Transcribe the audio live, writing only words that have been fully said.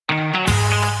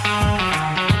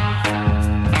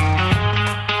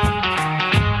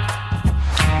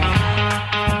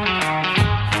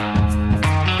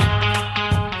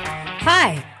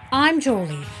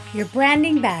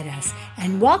Branding Badass,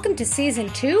 and welcome to Season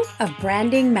 2 of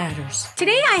Branding Matters.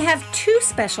 Today I have two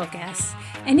special guests,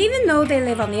 and even though they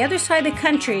live on the other side of the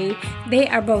country, they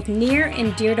are both near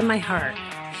and dear to my heart.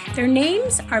 Their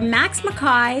names are Max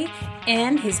Mackay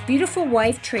and his beautiful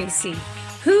wife Tracy,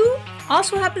 who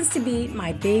also happens to be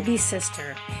my baby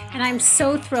sister, and I'm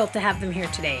so thrilled to have them here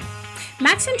today.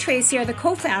 Max and Tracy are the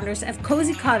co-founders of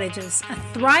Cozy Cottages, a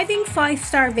thriving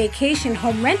 5-star vacation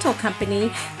home rental company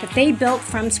that they built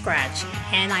from scratch.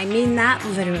 And I mean that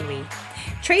literally.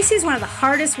 Tracy is one of the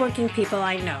hardest working people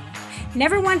I know.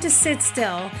 Never one to sit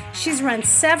still, she's run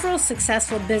several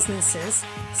successful businesses,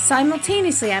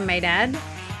 simultaneously I might add,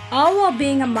 all while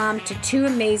being a mom to two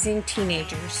amazing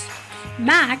teenagers.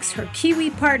 Max, her Kiwi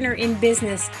partner in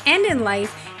business and in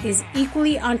life, is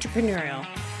equally entrepreneurial.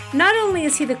 Not only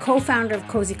is he the co-founder of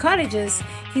Cozy Cottages,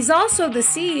 he's also the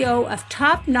CEO of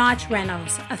Top Notch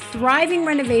Renos, a thriving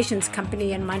renovations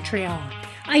company in Montreal.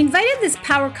 I invited this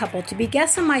power couple to be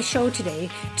guests on my show today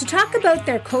to talk about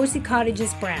their Cozy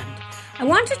Cottages brand. I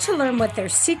wanted to learn what their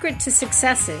secret to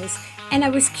success is, and I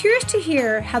was curious to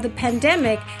hear how the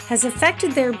pandemic has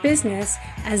affected their business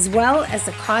as well as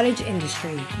the cottage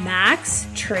industry. Max,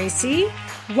 Tracy,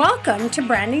 welcome to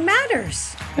Branding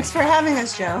Matters. Thanks for having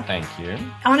us, Joe. Thank you.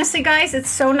 Honestly, guys, it's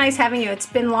so nice having you. It's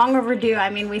been long overdue. I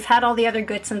mean, we've had all the other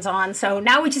Goodsons on, so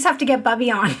now we just have to get Bubby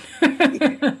on.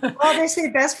 Well, they say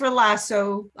best for last,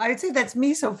 so I would say that's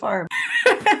me so far.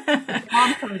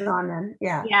 Mom comes on then,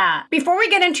 yeah. Yeah. Before we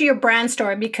get into your brand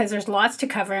story, because there's lots to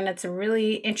cover and it's a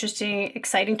really interesting,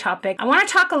 exciting topic, I want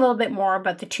to talk a little bit more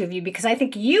about the two of you because I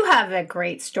think you have a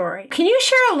great story. Can you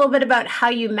share a little bit about how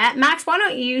you met? Max, why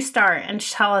don't you start and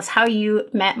tell us how you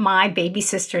met my baby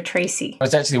sister, Tracy? I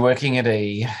was actually working at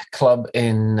a club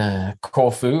in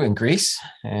Corfu in Greece,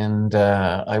 and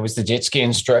I was the jet ski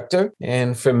instructor.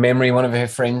 And from memory, one of her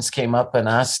friends came up and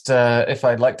asked if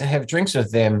I'd like to have drinks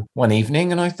with them one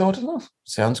evening. And I thought, oh,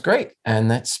 sounds great. And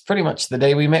that's pretty much the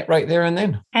day we met right there and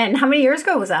then. And how many years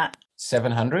ago was that?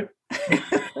 700.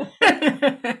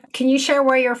 Can you share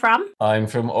where you're from? I'm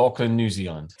from Auckland, New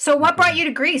Zealand. So what brought you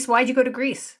to Greece? Why'd you go to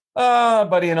Greece?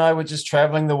 Buddy and I were just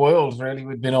traveling the world, really.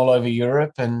 We'd been all over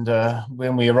Europe. And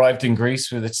when we arrived in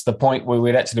Greece, it's the point where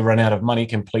we'd actually run out of money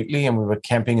completely. And we were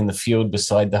camping in the field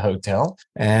beside the hotel.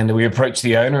 And we approached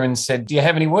the owner and said, do you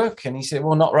have any work? And he said,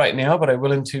 well, not right now, but I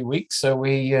will in 2 weeks. So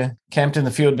we camped in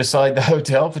the field beside the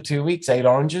hotel for 2 weeks, ate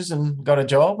oranges and got a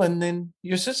job. And then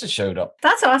your sister showed up.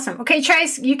 That's awesome. Okay,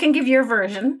 Trace, you can give your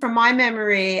version. From my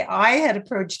memory, I had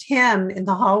approached him in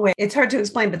the hallway. It's hard to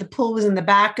explain, but the pool was in the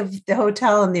back of the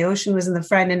hotel and the ocean was in the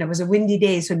front, and it was a windy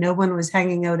day, so no one was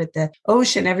hanging out at the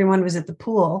ocean. Everyone was at the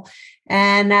pool.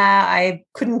 And I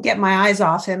couldn't get my eyes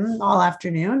off him all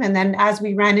afternoon. And then as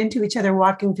we ran into each other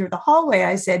walking through the hallway,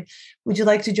 I said, would you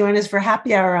like to join us for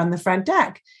happy hour on the front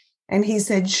deck? And he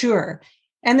said, sure.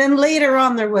 And then later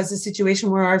on, there was a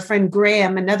situation where our friend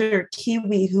Graham, another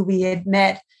Kiwi who we had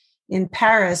met in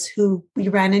Paris, who we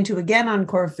ran into again on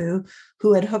Corfu,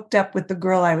 who had hooked up with the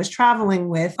girl I was traveling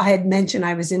with. I had mentioned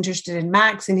I was interested in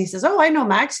Max, and he says, oh, I know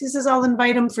Max. He says, I'll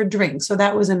invite him for drinks. So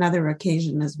that was another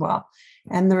occasion as well.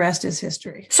 And the rest is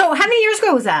history. So how many years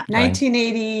ago was that?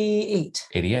 1988.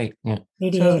 88, yeah.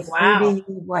 88, so wow. 30,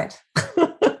 what?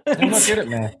 I'm not good at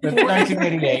math, but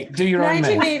 1988. Do your own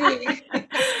math. 1988.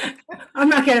 I'm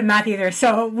not good at math either.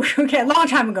 So, okay, a long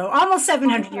time ago, almost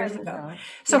 700 years ago.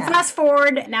 So Yeah. Fast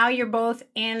forward, now you're both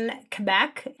in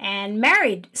Quebec and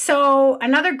married. So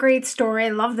another great story. I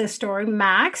love this story,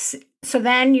 Max. So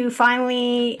then you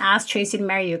finally asked Tracy to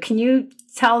marry you. Can you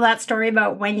tell that story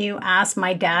about when you asked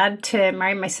my dad to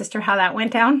marry my sister, how that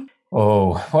went down?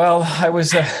 Oh, well, I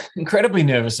was incredibly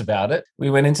nervous about it. We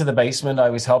went into the basement. I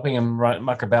was helping him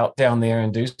muck about down there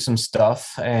and do some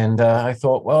stuff. And I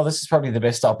thought, well, this is probably the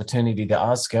best opportunity to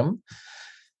ask him.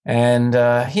 And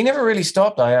he never really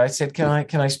stopped. I said, can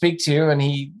I speak to you? And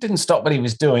he didn't stop what he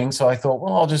was doing. So I thought,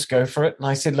 well, I'll just go for it. And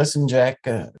I said, listen, Jack,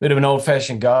 a bit of an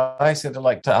old-fashioned guy. I said, I'd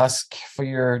like to ask for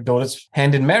your daughter's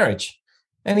hand in marriage.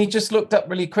 And he just looked up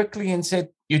really quickly and said,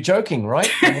 you're joking, right?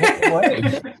 And walked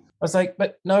away. I was like,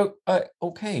 but no,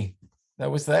 okay. That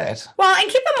was that. Well, and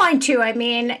keep in mind, too, I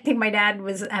mean, I think my dad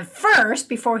was at first,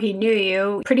 before he knew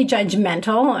you, pretty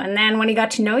judgmental. And then when he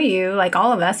got to know you, like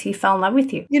all of us, he fell in love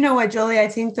with you. You know what, Jolie, I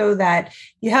think, though, that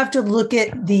you have to look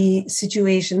at the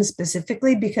situation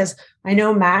specifically, because I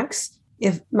know Max,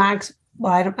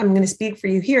 well, I'm going to speak for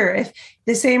you here. If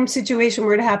the same situation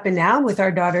were to happen now with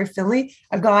our daughter, Finley,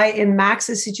 a guy in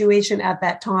Max's situation at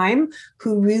that time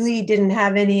who really didn't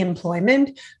have any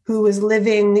employment, who was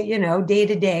living, day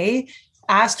to day,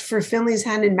 asked for Finley's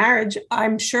hand in marriage,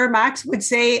 I'm sure Max would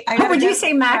say, "How would you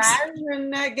say, Max?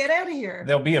 And get out of here."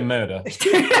 There'll be a murder.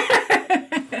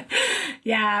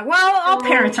 Yeah, well, all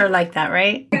parents are like that,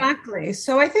 right? Exactly.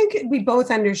 So I think we both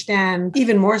understand,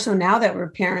 even more so now that we're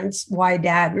parents, why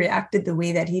Dad reacted the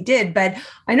way that he did. But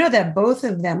I know that both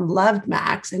of them loved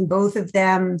Max and both of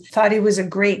them thought he was a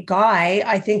great guy.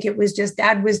 I think it was just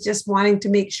Dad was just wanting to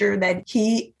make sure that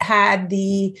he had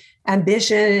the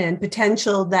ambition and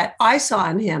potential that I saw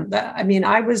in him. I mean,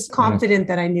 I was confident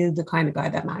that I knew the kind of guy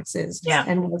that Max is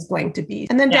and was going to be.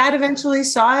 And then Dad eventually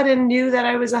saw it and knew that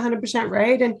I was 100%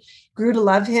 right and grew to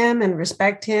love him and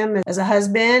respect him as a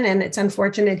husband. And it's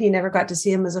unfortunate he never got to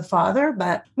see him as a father,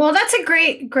 but. Well, that's a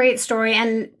great story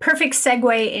and perfect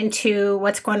segue into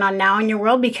what's going on now in your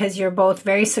world, because you're both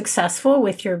very successful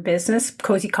with your business,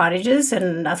 Cozy Cottages.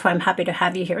 And that's why I'm happy to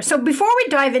have you here. So before we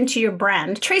dive into your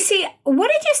brand, Tracy,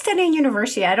 what did you study in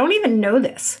university? I don't even know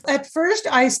this. At first,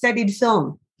 I studied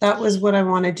film. That was what I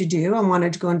wanted to do. I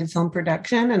wanted to go into film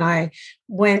production. And I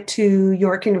went to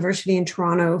York University in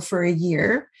Toronto for a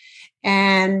year.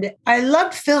 And I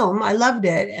loved film. I loved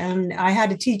it. And I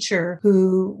had a teacher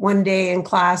who one day in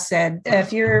class said,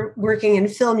 if you're working in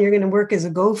film, you're going to work as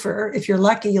a gopher. If you're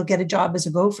lucky, you'll get a job as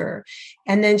a gopher.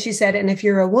 And then she said, and if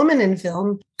you're a woman in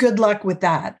film, good luck with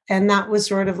that. And that was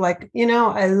sort of like,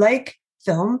 I like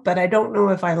film, but I don't know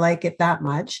if I like it that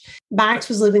much. Max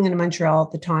was living in Montreal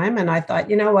at the time. And I thought,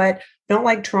 you know what? Don't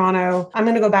like Toronto. I'm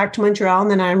going to go back to Montreal. And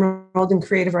then I enrolled in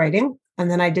creative writing. And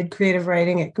then I did creative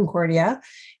writing at Concordia.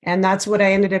 And that's what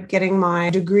I ended up getting my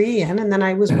degree in. And then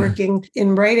I was working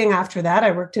in writing after that.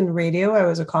 I worked in radio. I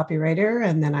was a copywriter.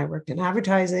 And then I worked in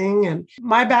advertising. And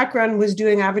my background was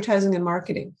doing advertising and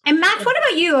marketing. And Max, what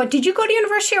about you? Did you go to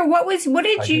university or what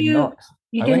did you? Not.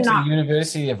 You I did went not. to the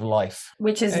University of Life.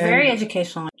 Which is very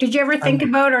educational. Did you ever think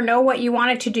about or know what you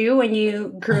wanted to do when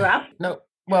you grew up? No.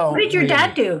 Well, what did your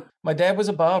dad do? My dad was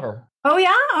a barber. Oh,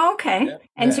 yeah? Oh, okay. Yeah.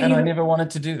 And so I never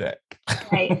wanted to do that.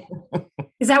 Right.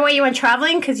 Is that why you went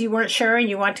traveling? Because you weren't sure and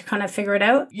you want to kind of figure it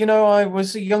out? I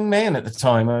was a young man at the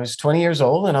time. I was 20 years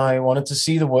old and I wanted to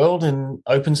see the world and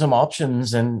open some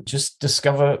options and just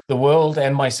discover the world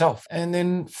and myself and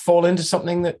then fall into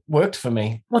something that worked for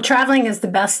me. Well, traveling is the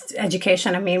best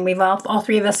education. I mean, we've all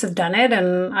three of us have done it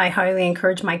and I highly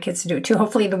encourage my kids to do it too.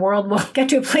 Hopefully the world will get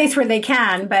to a place where they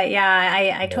can. But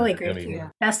yeah, I totally agree with you. Yeah.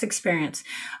 Best experience.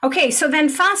 Okay, so then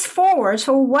fast forward.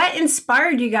 So what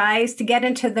inspired you guys to get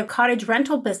into the cottage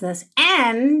rental business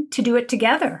and to do it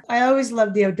together? I always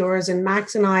loved the outdoors, and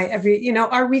Max and I,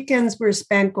 our weekends were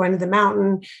spent going to the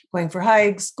mountain, going for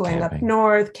hikes, going up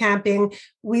north, camping.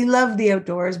 We loved the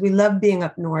outdoors. We loved being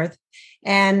up north.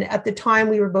 And at the time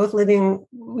we were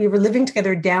living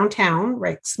together downtown,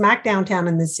 right smack downtown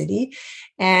in the city.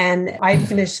 And I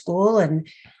finished school and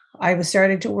I was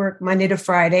starting to work Monday to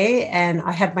Friday and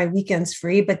I had my weekends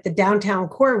free, but the downtown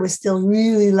core was still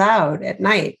really loud at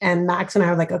night. And Max and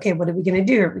I were like, okay, what are we going to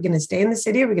do? Are we going to stay in the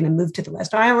city? Are we going to move to the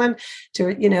West Island,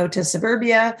 to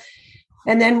suburbia?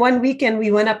 And then one weekend we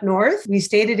went up north, we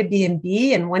stayed at a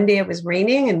B&B and one day it was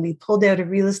raining and we pulled out a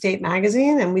real estate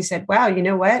magazine and we said, wow, you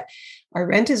know what? Our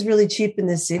rent is really cheap in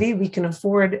the city. We can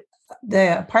afford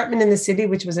the apartment in the city,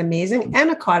 which was amazing, and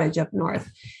a cottage up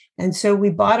north. And so we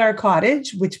bought our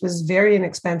cottage, which was very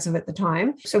inexpensive at the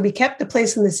time. So we kept the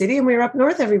place in the city and we were up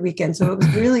north every weekend. So it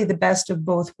was really the best of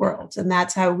both worlds. And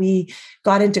that's how we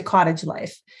got into cottage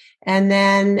life. And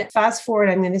then fast forward,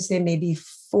 I'm going to say maybe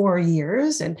 4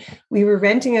 years. And we were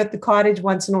renting out the cottage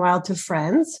once in a while to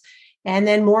friends. And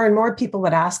then more and more people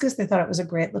would ask us. They thought it was a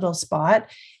great little spot.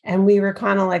 And we were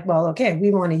kind of like, well, okay, we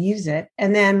want to use it.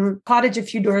 And then cottage a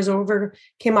few doors over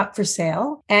came up for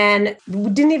sale and it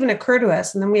didn't even occur to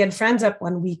us. And then we had friends up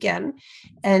one weekend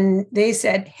and they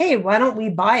said, hey, why don't we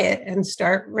buy it and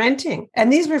start renting?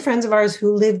 And these were friends of ours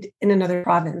who lived in another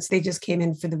province. They just came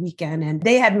in for the weekend and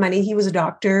they had money. He was a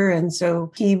doctor. And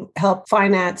so he helped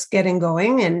finance getting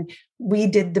going. And we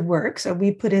did the work. So we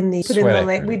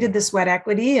we did the sweat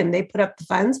equity and they put up the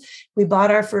funds. We bought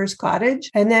our first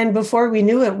cottage. And then before we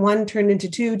knew it, one turned into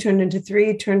two, turned into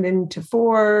three, turned into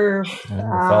four.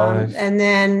 And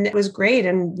then it was great.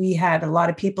 And we had a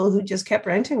lot of people who just kept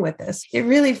renting with us. It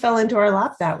really fell into our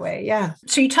lap that way. Yeah.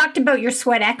 So you talked about your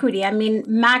sweat equity. I mean,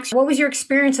 Max, what was your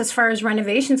experience as far as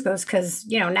renovations goes? Because,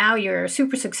 now you're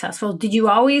super successful. Did you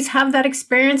always have that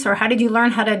experience or how did you learn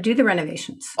how to do the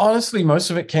renovations? Honestly, most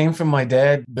of it came from my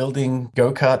dad building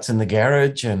go-karts in the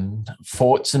garage and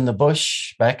forts in the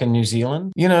bush back in New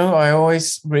Zealand. I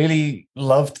always really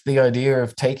loved the idea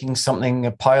of taking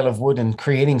a pile of wood and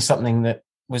creating something that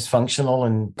was functional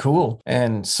and cool.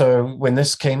 And so when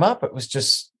this came up, it was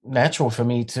just natural for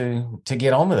me to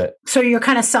get on with it. So you're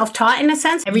kind of self-taught in a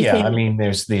sense? Everything. Yeah, I mean,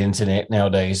 there's the internet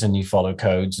nowadays and you follow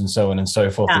codes and so on and so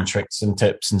forth and tricks and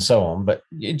tips and so on. But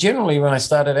generally, when I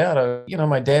started out,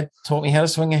 my dad taught me how to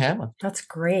swing a hammer. That's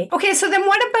great. Okay, so then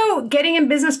what about getting in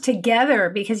business together?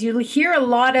 Because you hear a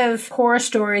lot of horror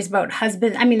stories about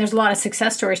husbands. I mean, there's a lot of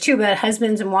success stories too, but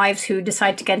husbands and wives who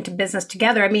decide to get into business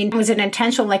together. I mean, was it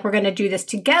intentional, like we're going to do this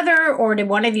together, or did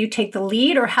one of you take the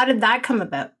lead, or how did that come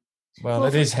about? Well,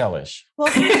 it is hellish. Well,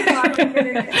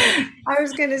 I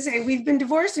was going to say we've been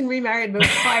divorced and remarried about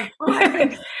 5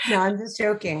 times. No, I'm just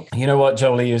joking. You know what,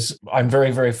 Jolie, I'm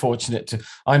very, very fortunate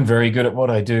I'm very good at what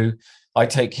I do. I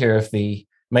take care of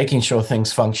making sure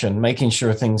things function, making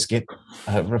sure things get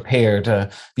repaired,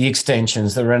 the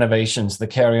extensions, the renovations, the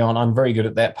carry on. I'm very good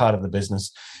at that part of the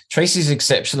business. Tracy's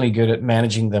exceptionally good at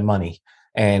managing the money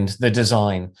and the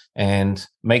design and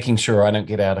making sure I don't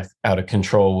get out of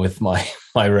control with my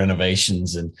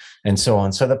renovations and so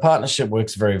on. So the partnership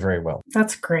works very, very well.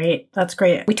 That's great. That's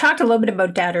great. We talked a little bit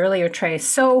about Dad earlier, Trace.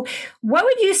 So what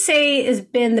would you say has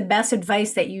been the best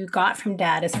advice that you got from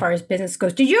Dad as far as business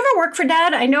goes? Did you ever work for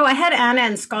Dad? I know I had Anna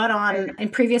and Scott on in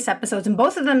previous episodes, and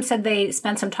both of them said they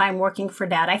spent some time working for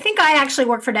Dad. I think I actually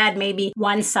worked for Dad maybe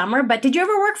one summer, but did you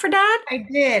ever work for Dad? I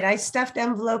did. I stuffed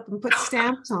envelope and put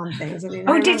stamps on things. I mean,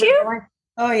 did you?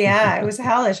 Oh, yeah. It was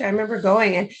hellish. I remember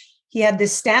going, and he had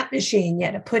this stamp machine. You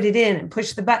had to put it in and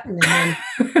push the button and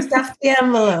then stuff the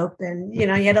envelope. And, you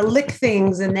had to lick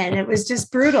things. And then it was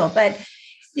just brutal. But,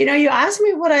 you asked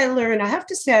me what I learned. I have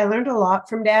to say I learned a lot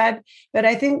from Dad. But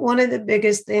I think one of the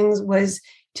biggest things was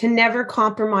to never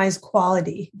compromise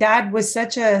quality. Dad was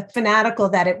such a fanatical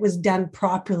that it was done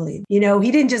properly. He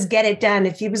didn't just get it done.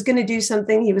 If he was going to do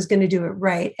something, he was going to do it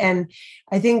right. And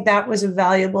I think that was a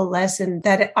valuable lesson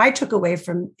that I took away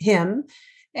from him.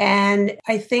 And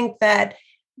I think that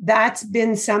that's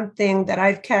been something that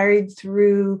I've carried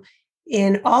through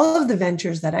in all of the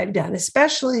ventures that I've done,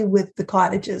 especially with the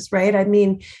cottages, right? I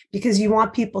mean, because you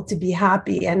want people to be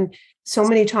happy. And so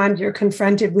many times you're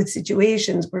confronted with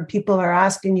situations where people are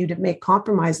asking you to make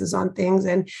compromises on things,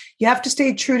 and you have to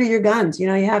stay true to your guns. You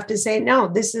have to say, no,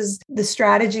 this is the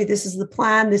strategy. This is the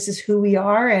plan. This is who we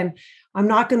are. And I'm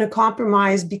not going to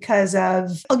compromise because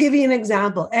I'll give you an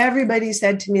example. Everybody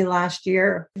said to me last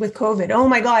year with COVID, oh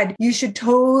my God, you should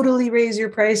totally raise your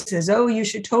prices. Oh, you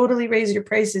should totally raise your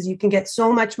prices. You can get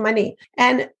so much money.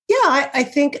 And yeah, I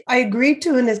think I agreed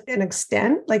to an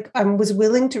extent. Like I was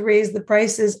willing to raise the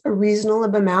prices a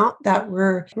reasonable amount that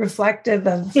were reflective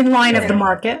of in line of the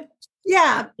market.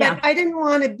 Yeah, but I didn't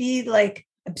want to be like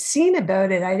obscene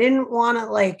about it. I didn't want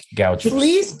to gouge,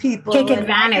 fleece people, take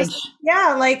advantage.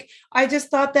 I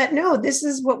just thought that no, this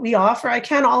is what we offer. I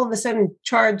can't all of a sudden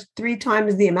charge 3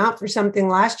 times the amount for something.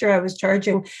 Last year I was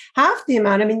charging half the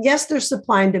amount. I mean, yes, there's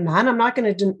supply and demand. I'm not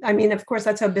going to, of course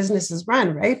that's how businesses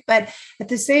run, right? But at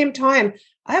the same time,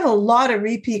 I have a lot of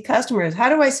repeat customers. How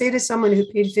do I say to someone who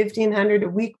paid $1,500 a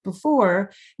week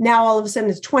before, now all of a sudden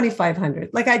it's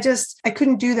 $2,500? I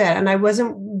couldn't do that. And I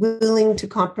wasn't willing to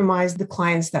compromise the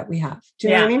clients that we have. Do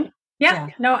you know what I mean? Yeah,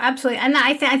 no, absolutely. And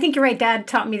I think you're right. Dad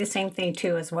taught me the same thing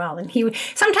too, as well. And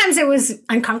sometimes it was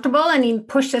uncomfortable and he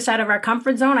pushed us out of our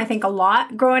comfort zone, I think a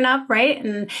lot growing up, right?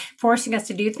 And forcing us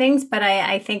to do things. But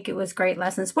I think it was great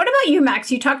lessons. What about you,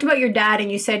 Max? You talked about your dad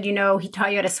and you said, he taught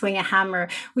you how to swing a hammer.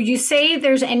 Would you say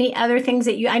there's any other things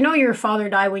that I know your father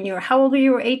died when how old were you?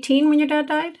 You were 18 when your dad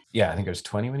died? Yeah, I think it was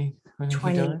 20 when he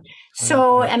 20.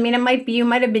 So, you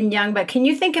might have been young, but can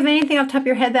you think of anything off the top of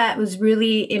your head that was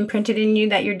really imprinted in you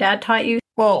that your dad taught you?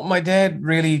 Well, my dad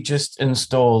really just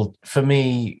installed for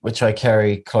me, which I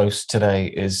carry close today,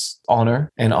 is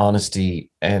honor and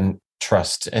honesty and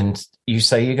trust. And you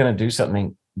say you're going to do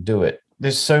something, do it.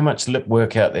 There's so much lip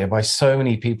work out there by so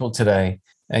many people today,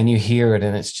 and you hear it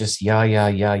and it's just yeah.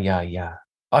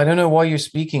 I don't know why you're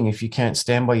speaking if you can't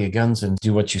stand by your guns and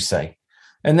do what you say.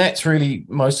 And that's really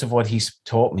most of what he's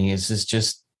taught me is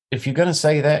just, if you're going to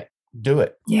say that, do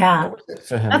it. Yeah.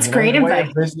 For him. That's great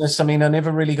advice. Business. I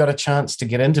never really got a chance to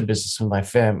get into business with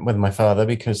my father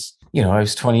because, I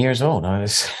was 20 years old. I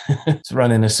was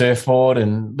running a surfboard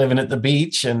and living at the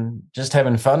beach and just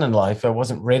having fun in life. I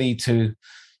wasn't ready to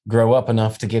grow up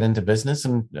enough to get into business,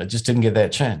 and I just didn't get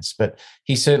that chance. But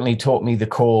he certainly taught me the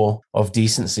core of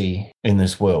decency in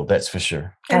this world, that's for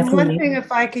sure. And one thing,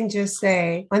 if I can just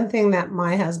say, one thing that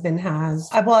my husband has,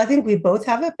 I think we both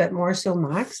have it, but more so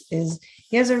Max, is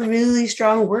he has a really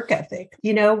strong work ethic.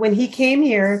 When he came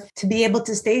here, to be able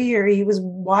to stay here, he was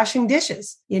washing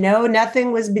dishes.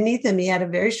 Nothing was beneath him. He had a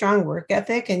very strong work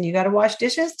ethic, and you got to wash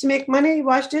dishes to make money. You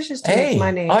wash dishes to make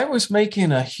money. I was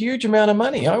making a huge amount of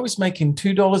money. I was making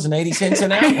 $2.80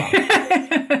 an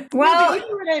hour. Well,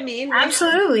 what I mean? Right?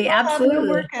 Absolutely. People have the Absolutely.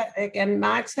 work ethic, and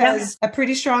Max has a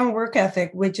pretty strong work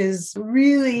ethic, which is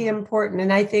really important.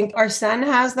 And I think our son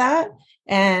has that,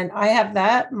 and I have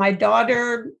that. My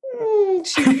daughter,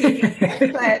 she's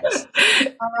but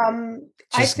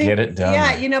I Just think, get it done.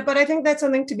 yeah, but I think that's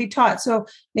something to be taught. So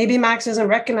maybe Max doesn't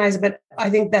recognize it, but I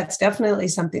think that's definitely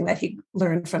something that he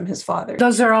learned from his father.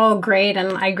 Those are all great.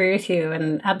 And I agree with you.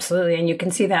 And absolutely. And you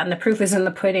can see that. And the proof is in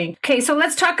the pudding. Okay. So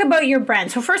let's talk about your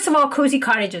brand. So first of all, Cozy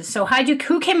Cottages. So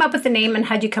who came up with the name and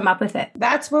how'd you come up with it?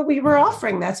 That's what we were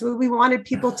offering. That's what we wanted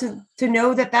people to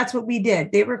know, that that's what we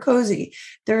did. They were cozy.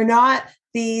 They're not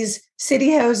these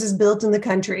city houses built in the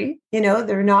country.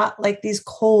 They're not like these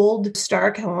cold,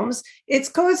 stark homes. It's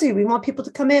cozy. We want people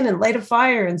to come in and light a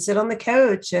fire and sit on the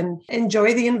couch and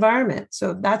enjoy the environment.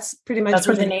 So that's pretty much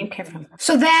where the name came from.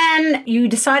 So then you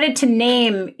decided to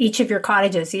name each of your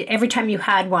cottages. Every time you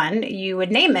had one, you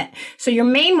would name it. So your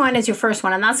main one is your first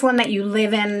one, and that's the one that you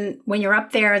live in when you're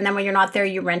up there, and then when you're not there,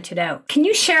 you rent it out. Can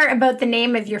you share about the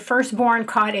name of your firstborn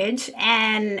cottage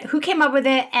and who came up with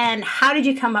it and how did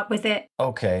you come up with it?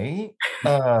 Okay.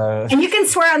 And you can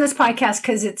swear on this podcast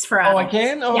because it's for adults. Oh, I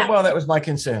can? Oh, yeah. Well, that was my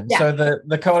concern. Yeah. So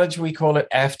the cottage, we call it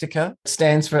Aftica. It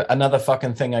stands for another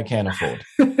fucking thing I can't afford.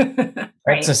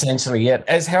 That's essentially it.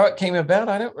 As how it came about,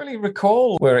 I don't really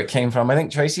recall where it came from. I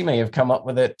think Tracy may have come up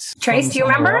with it. Trace, do you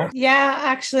remember? Else. Yeah,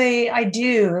 actually, I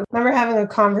do. I remember having a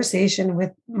conversation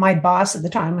with my boss at the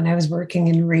time when I was working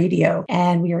in radio,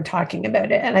 and we were talking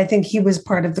about it. And I think he was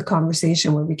part of the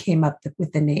conversation where we came up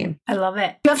with the name. I love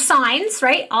it. You have signs,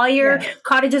 right? All your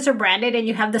cottages are branded and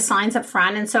you have the signs up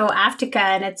front. And so Aftica,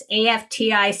 and it's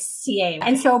AFTICA.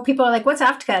 And so people are like, what's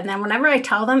Aftica? And then whenever I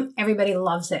tell them, everybody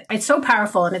loves it. It's so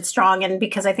powerful and it's strong. And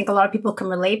because I think a lot of people can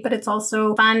relate, but it's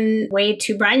also a fun way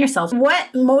to brand yourself. What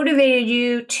motivated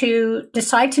you to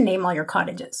decide to name all your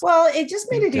cottages? Well, it just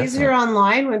made it easier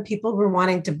online when people were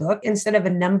wanting to book, instead of a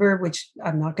number, which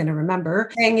I'm not going to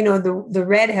remember, saying, the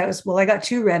red house. Well, I got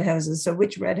 2 red houses. So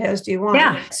which red house do you want?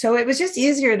 Yeah. So it was just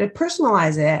easier to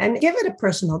personalize it and give it a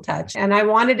personal touch. And I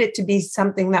wanted it to be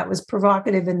something that was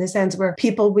provocative in the sense where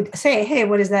people would say, hey,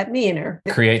 what does that mean? Or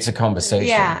creates a conversation.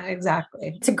 Yeah,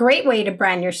 exactly. It's a great way to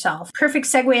brand yourself. Perfect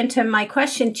segue into my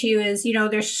question to you is,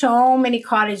 there's so many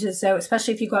cottages out,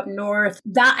 especially if you go up north.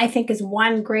 That I think is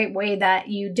one great way that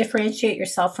you differentiate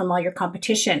yourself from all your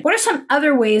competition. What are some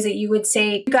other ways that you would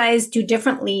say you guys do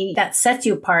differently that sets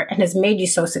you apart and has made you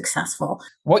so successful?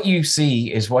 What you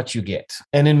see is what you get.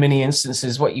 And in many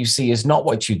instances, what you see is not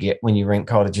what you get when you rent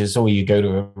cottages or you go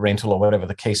to a rental or whatever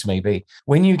the case may be.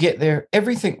 When you get there,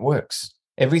 everything works.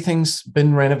 Everything's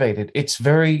been renovated. It's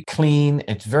very clean.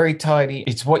 It's very tidy.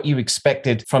 It's what you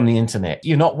expected from the internet.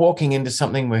 You're not walking into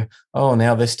something where, oh,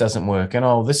 now this doesn't work.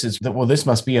 And this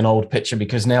must be an old picture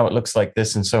because now it looks like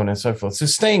this, and so on and so forth. So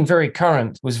staying very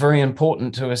current was very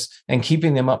important to us, and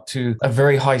keeping them up to a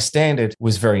very high standard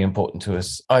was very important to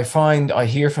us. I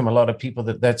hear from a lot of people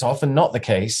that that's often not the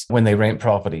case when they rent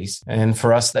properties. And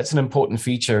for us, that's an important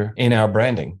feature in our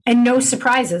branding. And no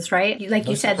surprises, right? Like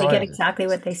you said, they get exactly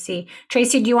what they see.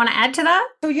 Tracy, do you want to add to that?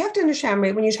 So you have to understand,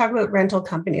 when you talk about rental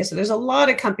companies, so there's a lot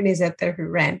of companies out there who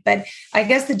rent, but I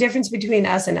guess the difference between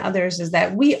us and others is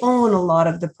that we own a lot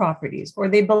of the properties, or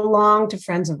they belong to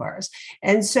friends of ours.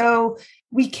 And so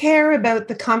we care about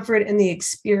the comfort and the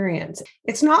experience.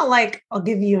 It's not like, I'll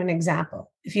give you an example.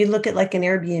 If you look at like an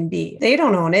Airbnb, they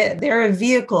don't own it. They're a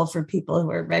vehicle for people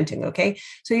who are renting, okay?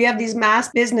 So you have these mass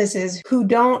businesses who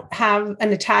don't have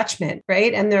an attachment,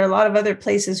 right? And there are a lot of other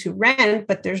places who rent,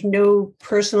 but there's no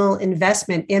personal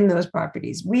investment in those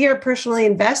properties. We are personally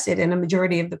invested in a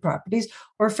majority of the properties,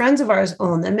 or friends of ours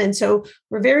own them. And so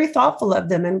we're very thoughtful of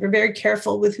them, and we're very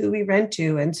careful with who we rent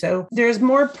to. And so there's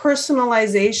more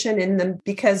personalization in them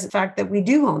because of the fact that we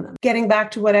do own them. Getting back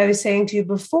to what I was saying to you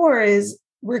before is,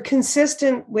 we're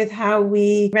consistent with how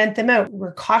we rent them out.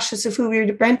 We're cautious of who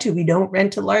we rent to. We don't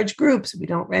rent to large groups. We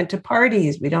don't rent to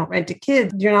parties. We don't rent to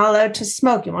kids. You're not allowed to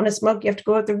smoke. You want to smoke, you have to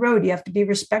go out the road. You have to be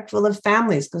respectful of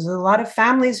families, because there's a lot of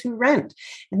families who rent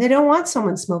and they don't want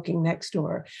someone smoking next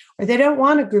door, or they don't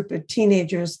want a group of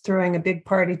teenagers throwing a big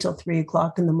party till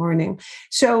 3:00 in the morning.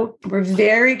 So we're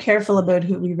very careful about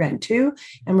who we rent to,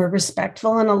 and we're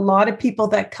respectful. And a lot of people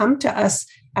that come to us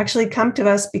actually come to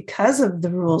us because of the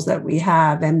rules that we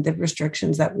have and the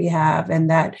restrictions that we have, and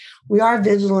that we are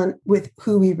vigilant with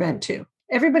who we rent to.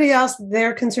 Everybody else,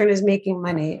 their concern is making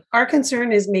money. Our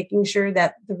concern is making sure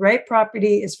that the right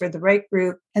property is for the right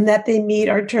group and that they meet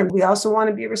our terms. We also want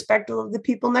to be respectful of the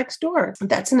people next door.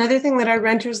 That's another thing that our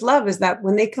renters love, is that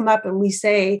when they come up and we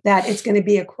say that it's going to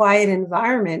be a quiet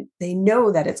environment, they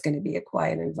know that it's going to be a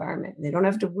quiet environment. They don't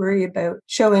have to worry about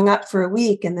showing up for a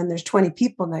week and then there's 20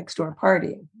 people next door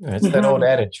partying. It's that old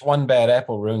adage, one bad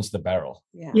apple ruins the barrel.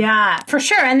 Yeah, for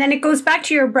sure. And then it goes back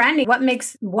to your branding. What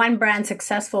makes one brand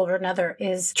successful over another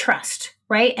is trust.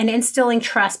 Right? And instilling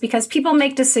trust, because people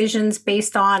make decisions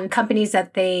based on companies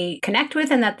that they connect with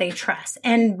and that they trust.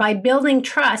 And by building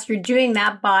trust, you're doing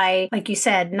that by, like you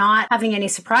said, not having any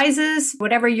surprises.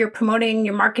 Whatever you're promoting,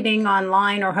 your marketing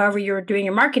online or however you're doing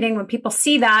your marketing, when people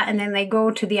see that and then they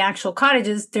go to the actual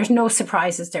cottages, there's no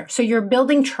surprises there. So you're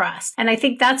building trust. And I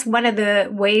think that's one of the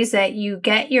ways that you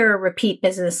get your repeat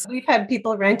business. We've had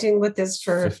people renting with us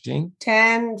for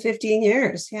 10, 15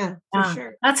 years. Yeah, for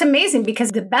sure. That's amazing,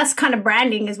 because the best kind of branding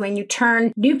is when you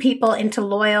turn new people into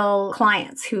loyal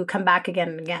clients who come back again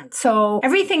and again. So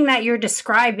everything that you're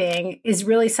describing is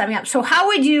really summing up. So how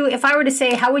would you, if I were to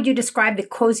say, how would you describe the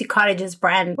Cozy Cottages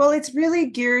brand? Well, it's really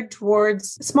geared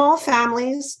towards small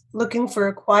families looking for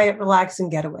a quiet, relaxing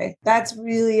getaway. That's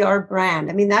really our brand.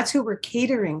 I mean, that's who we're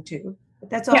catering to. But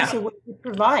that's also what we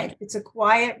provide. It's a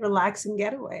quiet, relaxing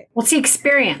getaway. Well, it's the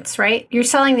experience, right? You're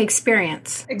selling the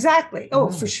experience. Exactly.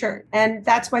 Oh, for sure. And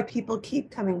that's why people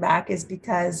keep coming back, is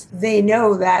because they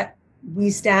know that we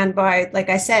stand by, like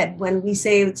I said, when we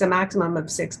say it's a maximum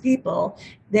of 6 people,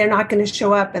 they're not going to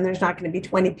show up and there's not going to be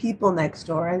 20 people next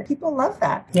door. And people love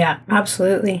that. Yeah,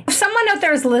 absolutely. If someone out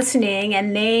there is listening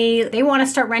and they want to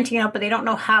start renting out, but they don't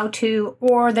know how to,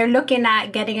 or they're looking at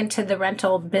getting into the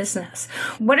rental business,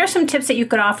 what are some tips that you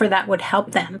could offer that would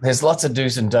help them? There's lots of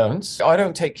do's and don'ts. I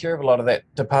don't take care of a lot of that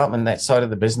department, that side of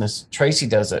the business. Tracy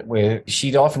does it, where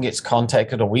she often gets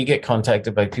contacted, or we get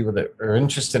contacted by people that are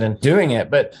interested in doing it,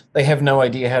 but they have no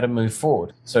idea how to move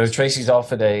forward. So Tracy's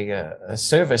offered a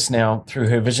service now through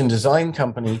her vision design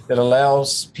company that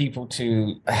allows people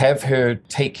to have her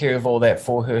take care of all that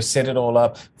for her, set it all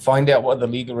up, find out what the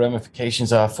legal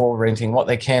ramifications are for renting, what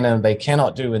they can and they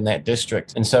cannot do in that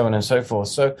district, and so on and so forth.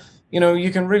 So, you know,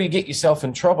 you can really get yourself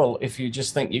in trouble if you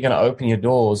just think you're going to open your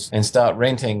doors and start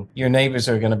renting. Your neighbors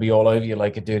are going to be all over you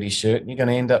like a dirty shirt, and you're going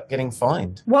to end up getting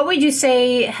fined. What would you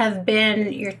say have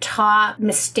been your top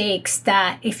mistakes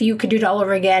that if you could do it all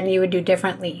over again, you would do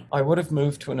differently? I would have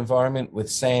moved to an environment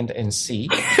with sand and sea.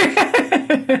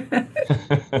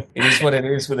 It is what it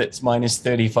is with its minus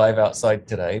 35 outside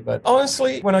today. But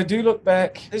honestly, when I do look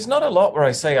back, there's not a lot where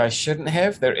I say I shouldn't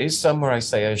have. There is some where I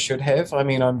say I should have. I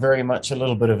mean, I'm very much a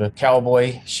little bit of a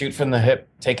cowboy, shoot from the hip,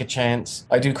 take a chance.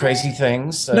 I do crazy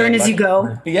things. Learn as you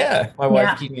go. Yeah. My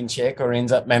wife keeps me in check or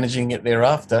ends up managing it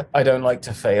thereafter. I don't like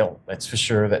to fail. That's for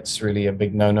sure. That's really a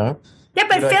big no-no. Yeah,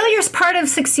 but failure's part of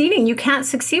succeeding. You can't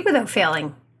succeed without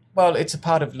failing. Well, it's a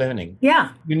part of learning.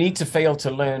 Yeah. You need to fail to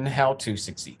learn how to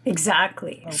succeed.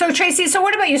 Exactly. So Tracy, so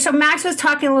what about you? So Max was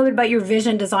talking a little bit about your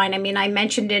vision design. I mean, I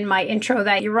mentioned in my intro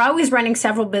that you're always running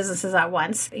several businesses at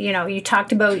once. You know, you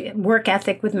talked about work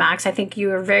ethic with Max. I think you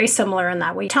were very similar in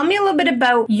that way. Tell me a little bit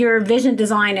about your vision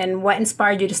design and what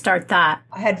inspired you to start that.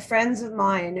 I had friends of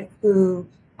mine who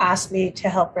asked me to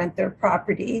help rent their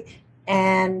property,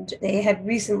 and they had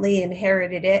recently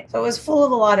inherited it. So it was full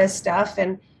of a lot of stuff.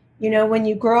 And you know, when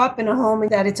you grow up in a home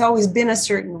that it's always been a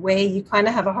certain way, you kind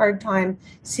of have a hard time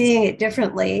seeing it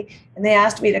differently. And they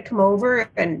asked me to come over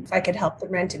and if I could help them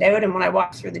rent it out. And when I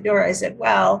walked through the door, I said,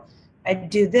 well,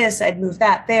 I'd do this, I'd move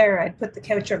that there, I'd put the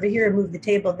couch over here, move the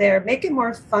table there, make it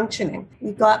more functioning.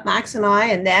 We got Max and I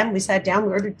and them, we sat down,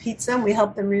 we ordered pizza, and we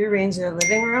helped them rearrange their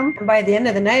living room. And by the end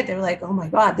of the night, they were like, oh my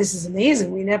God, this is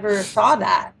amazing. We never saw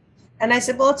that. And I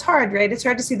said, well, it's hard, right? It's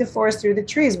hard to see the forest through the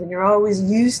trees. When you're always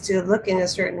used to looking a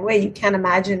certain way, you can't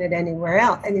imagine it any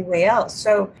way else.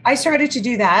 So I started to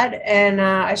do that, and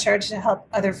I started to help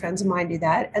other friends of mine do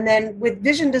that. And then with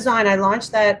Vision Design, I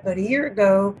launched that about a year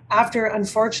ago after,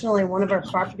 unfortunately, one of our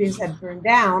properties had burned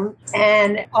down.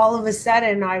 And all of a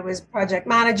sudden, I was project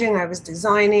managing, I was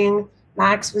designing,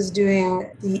 Max was doing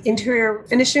the interior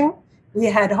finishing. We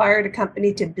had hired a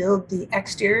company to build the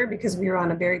exterior because we were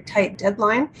on a very tight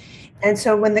deadline. And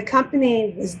so when the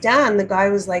company was done, the guy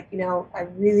was like, you know,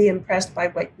 I'm really impressed by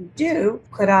what you do.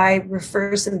 Could I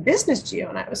refer some business to you?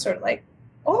 And I was sort of like,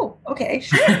 oh, okay,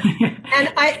 sure.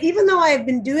 And even though I have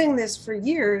been doing this for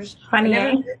years, I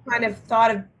never kind of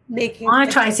thought of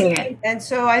monetizing it. And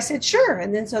so I said, sure.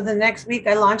 And then so the next week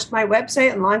I launched my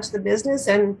website and launched the business,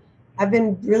 and I've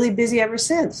been really busy ever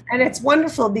since. And it's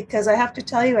wonderful because I have to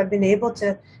tell you, I've been able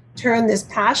to turn this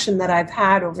passion that I've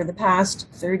had over the past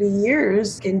 30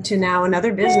 years into now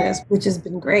another business, which has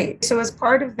been great. So as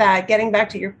part of that, getting back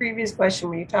to your previous question,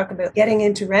 when you talk about getting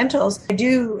into rentals, I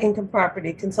do income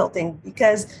property consulting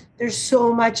because there's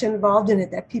so much involved in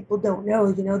it that people don't know.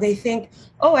 You know, they think,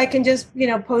 oh, I can just,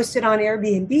 post it on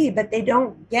Airbnb, but they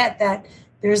don't get that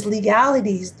there's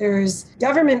legalities, there's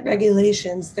government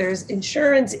regulations, there's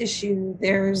insurance issue,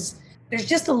 there's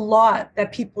just a lot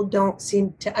that people don't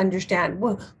seem to understand.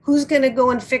 Well, who's going to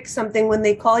go and fix something when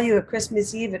they call you at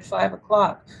Christmas Eve at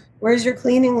 5:00? Where's your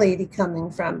cleaning lady coming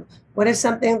from? What if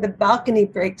the balcony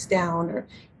breaks down or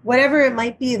whatever it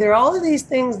might be? There are all of these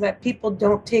things that people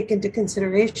don't take into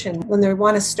consideration when they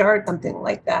want to start something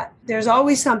like that. There's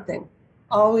always something,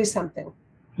 always something.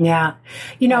 Yeah.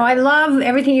 I love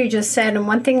everything you just said. And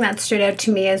one thing that stood out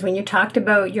to me is when you talked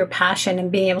about your passion and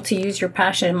being able to use your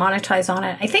passion and monetize on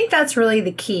it. I think that's really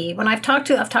the key. When I've talked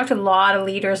to a lot of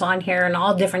leaders on here in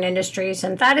all different industries,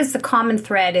 and that is the common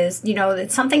thread is,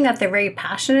 it's something that they're very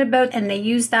passionate about and they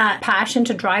use that passion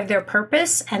to drive their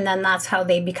purpose. And then that's how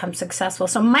they become successful.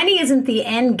 So money isn't the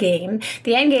end game.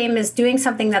 The end game is doing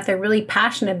something that they're really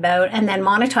passionate about and then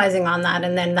monetizing on that.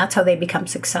 And then that's how they become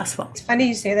successful. It's funny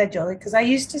you say that, Jolie, because I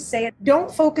used to say,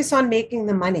 don't focus on making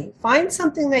the money. Find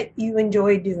something that you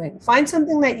enjoy doing. Find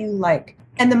something that you like,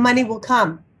 and the money will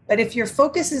come. But if your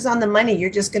focus is on the money, you're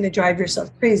just going to drive yourself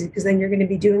crazy because then you're going to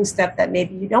be doing stuff that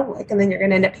maybe you don't like, and then you're going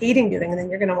to end up hating doing, and then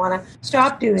you're going to want to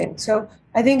stop doing. So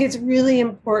I think it's really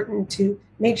important to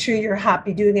make sure you're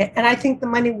happy doing it. And I think the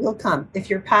money will come. If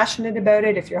you're passionate about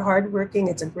it, if you're hardworking,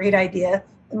 it's a great idea.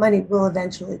 The money will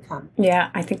eventually come. Yeah,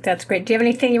 I think that's great. Do you have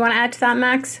anything you want to add to that,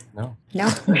 Max? No.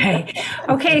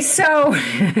 Okay, so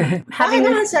hang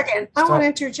on a second. I want to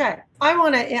interject. I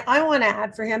want to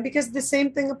add for him because the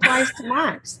same thing applies to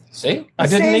Max. See, I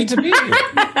didn't need to be here.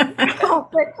 Oh,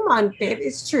 but come on, babe.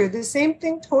 It's true. The same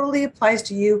thing totally applies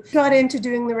to you. He got into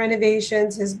doing the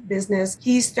renovations, his business.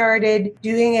 He started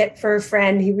doing it for a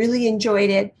friend. He really enjoyed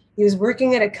it. He was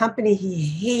working at a company he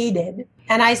hated.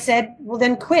 And I said, well,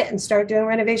 then quit and start doing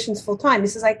renovations full time. He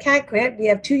says, I can't quit. We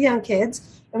have 2 young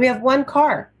kids and we have 1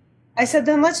 car. I said,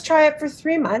 then let's try it for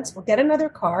 3 months. We'll get another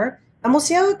car and we'll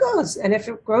see how it goes. And if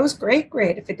it grows, great.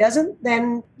 If it doesn't,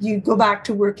 then you go back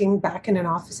to working back in an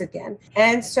office again.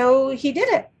 And so he did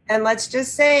it. And let's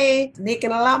just say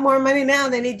making a lot more money now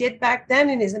than he did back then,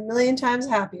 and he's a million times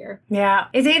happier. Yeah,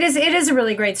 it is a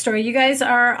really great story. You guys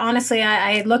are, honestly,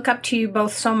 I look up to you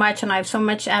both so much, and I have so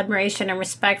much admiration and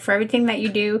respect for everything that you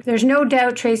do. There's no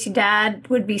doubt Tracy Dad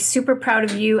would be super proud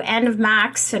of you and of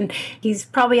Max, and he's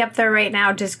probably up there right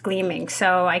now just gleaming.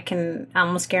 So I can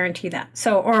almost guarantee that.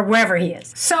 So, or wherever he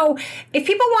is. So if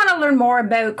people want to learn more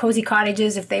about Cozy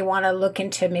Cottages, if they want to look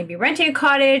into maybe renting a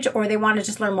cottage, or they want to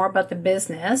just learn more about the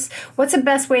business, what's the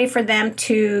best way for them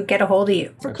to get a hold of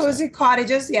you? For Cozy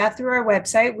Cottages, through our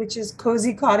website, which is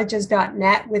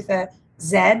cozycottages.net with a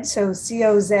Z, so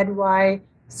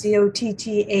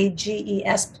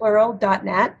COZYCOTTAGES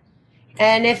plural.net.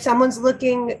 And if someone's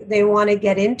looking, they want to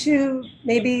get into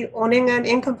maybe owning an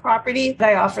income property,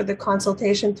 I offer the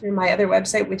consultation through my other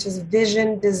website, which is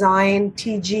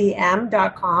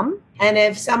visiondesigntgm.com. And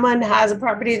if someone has a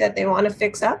property that they want to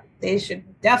fix up, they should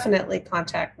definitely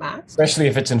contact Max. Especially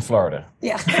if it's in Florida.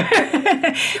 Yeah.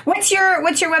 What's your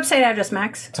website address,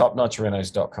 Max?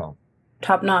 topnotchrenos.com.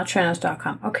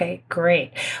 topnotchrenos.com. Okay,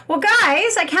 great. Well,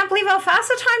 guys, I can't believe how fast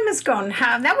the time has gone.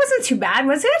 That wasn't too bad,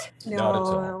 was it?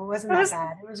 No, it wasn't that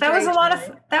bad. That was a lot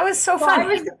of. That was so fun. I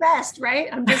was the best, right?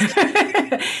 I'm just.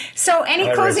 So,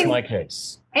 any closing? My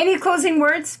case. Any closing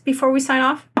words before we sign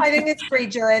off? I think it's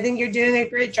great, Julie. I think you're doing a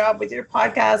great job with your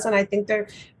podcast, and I think they're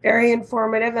very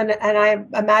informative. And I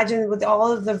imagine with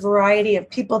all of the variety of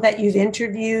people that you've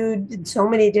interviewed in so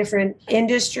many different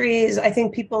industries, I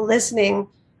think people listening,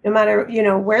 no matter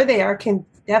where they are, can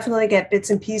definitely get bits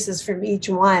and pieces from each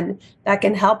one that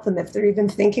can help them if they're even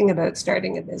thinking about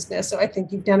starting a business. So I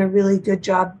think you've done a really good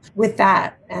job with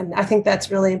that, and I think that's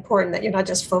really important that you're not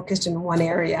just focused in one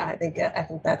area. I think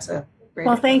that's a great.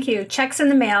 Well, thank you. Checks in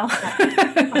the mail.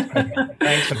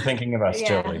 Thanks for thinking of us,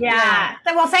 Jolie. Yeah.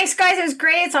 Well, thanks, guys. It was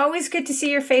great. It's always good to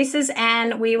see your faces,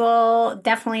 and we will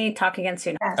definitely talk again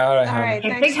soon. Yes. All right. All right.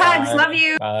 Okay, big hugs. Bye. Love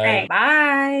you. Bye. Right,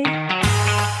 bye.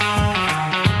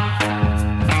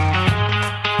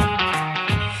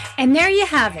 And there you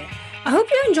have it. I hope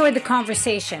you enjoyed the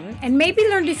conversation and maybe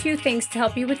learned a few things to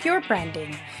help you with your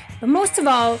branding. But most of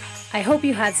all, I hope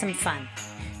you had some fun.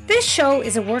 This show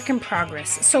is a work in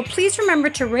progress, so please remember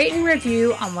to rate and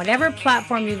review on whatever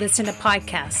platform you listen to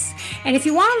podcasts. And if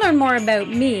you want to learn more about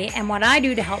me and what I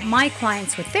do to help my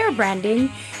clients with their branding,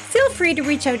 feel free to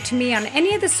reach out to me on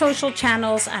any of the social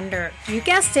channels under, you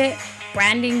guessed it,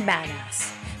 Branding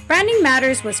Badass. Branding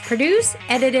Matters was produced,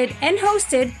 edited, and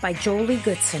hosted by Jolie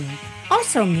Goodson,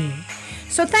 also me.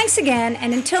 So thanks again,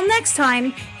 and until next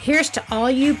time, here's to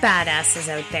all you badasses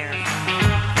out there.